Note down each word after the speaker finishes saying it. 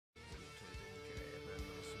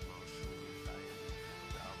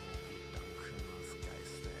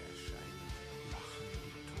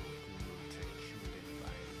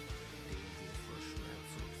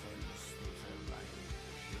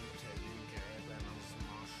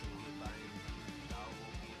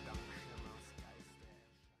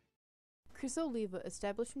Criss Oliva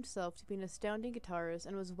established himself to be an astounding guitarist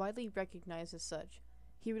and was widely recognized as such.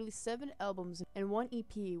 He released 7 albums and 1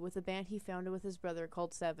 EP with a band he founded with his brother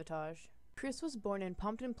called Savatage. Criss was born in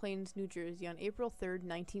Pompton Plains, New Jersey on April 3,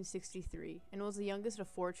 1963, and was the youngest of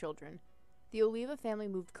 4 children. The Oliva family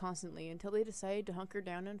moved constantly until they decided to hunker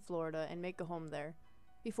down in Florida and make a home there.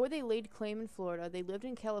 Before they laid claim in Florida, they lived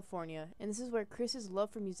in California, and this is where Criss's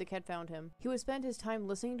love for music had found him. He would spend his time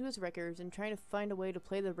listening to his records and trying to find a way to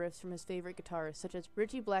play the riffs from his favorite guitarists, such as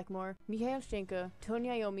Richie Blackmore, Mikhail Shenka, Tony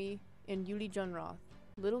Iommi, and Uli Jon Roth.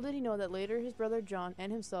 Little did he know that later his brother John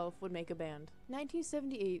and himself would make a band.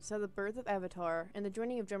 1978 saw the birth of Avatar and the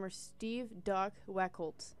joining of drummer Steve "Doc"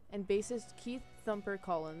 Wackholtz and bassist Keith "Thumper"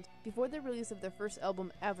 Collins. Before the release of their first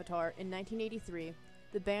album, Avatar, in 1983,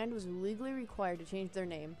 the band was legally required to change their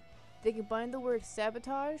name. They combined the word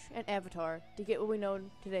Savatage and Avatar to get what we know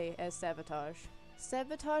today as Savatage.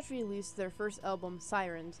 Savatage released their first album,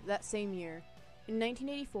 Sirens, that same year. In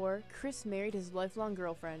 1984, Criss married his lifelong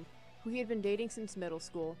girlfriend, who he had been dating since middle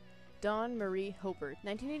school, Dawn Marie Hopert.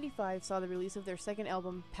 1985 saw the release of their second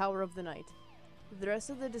album, Power of the Night. The rest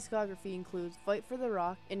of the discography includes Fight for the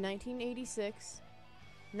Rock in 1986,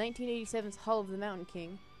 1987's Hall of the Mountain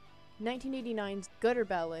King, 1989's Gutter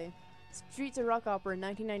Ballet, Streets of Rock Opera in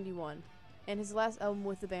 1991, and his last album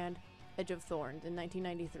with the band, Edge of Thorns, in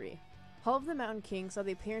 1993. Hall of the Mountain King saw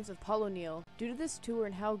the appearance of Paul O'Neill. Due to this tour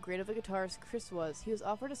and how great of a guitarist Criss was, he was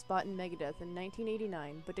offered a spot in Megadeth in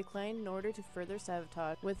 1989, but declined in order to further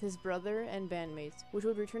Savatage with his brother and bandmates, which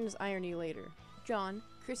would return as irony later. John,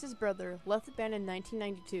 Criss's brother, left the band in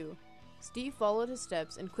 1992. Steve followed his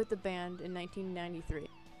steps and quit the band in 1993.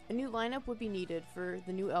 A new lineup would be needed for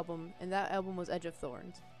the new album, and that album was Edge of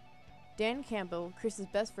Thorns. Dan Campbell, Criss's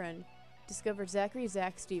best friend, discovered Zachary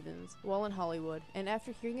 "Zach" Stevens while in Hollywood, and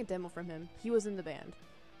after hearing a demo from him, he was in the band.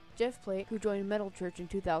 Jeff Plate, who joined Metal Church in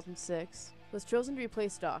 2006, was chosen to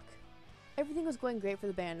replace Doc. Everything was going great for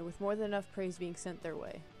the band, with more than enough praise being sent their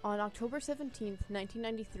way. On October 17,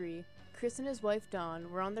 1993, Criss and his wife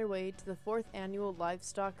Dawn were on their way to the 4th annual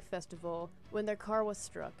Livestock Festival when their car was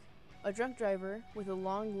struck. A drunk driver, with a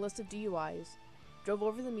long list of DUIs, drove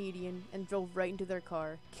over the median and drove right into their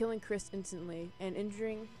car, killing Criss instantly and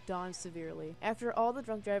injuring Dawn severely. After all the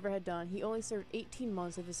drunk driver had done, he only served 18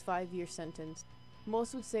 months of his 5-year sentence.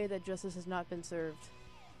 Most would say that justice has not been served.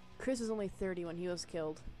 Criss was only 30 when he was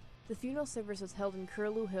killed. The funeral service was held in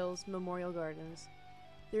Curlew Hills Memorial Gardens.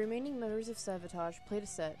 The remaining members of Savatage played a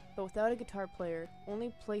set, but without a guitar player,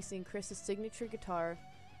 only placing Criss's signature guitar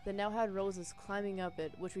that now had roses climbing up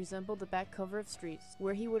it, which resembled the back cover of Streets,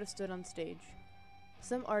 where he would have stood on stage.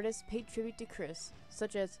 Some artists paid tribute to Criss,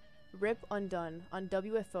 such as Rip Undone on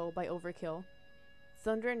WFO by Overkill,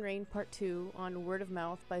 Thunder and Rain Part 2 on Word of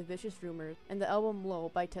Mouth by Vicious Rumors, and the album Low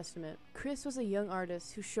by Testament. Criss was a young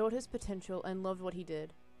artist who showed his potential and loved what he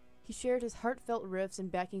did. He shared his heartfelt riffs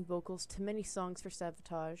and backing vocals to many songs for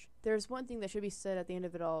Savatage. There is one thing that should be said at the end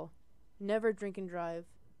of it all: never drink and drive.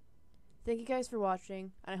 Thank you guys for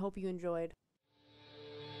watching, and I hope you enjoyed.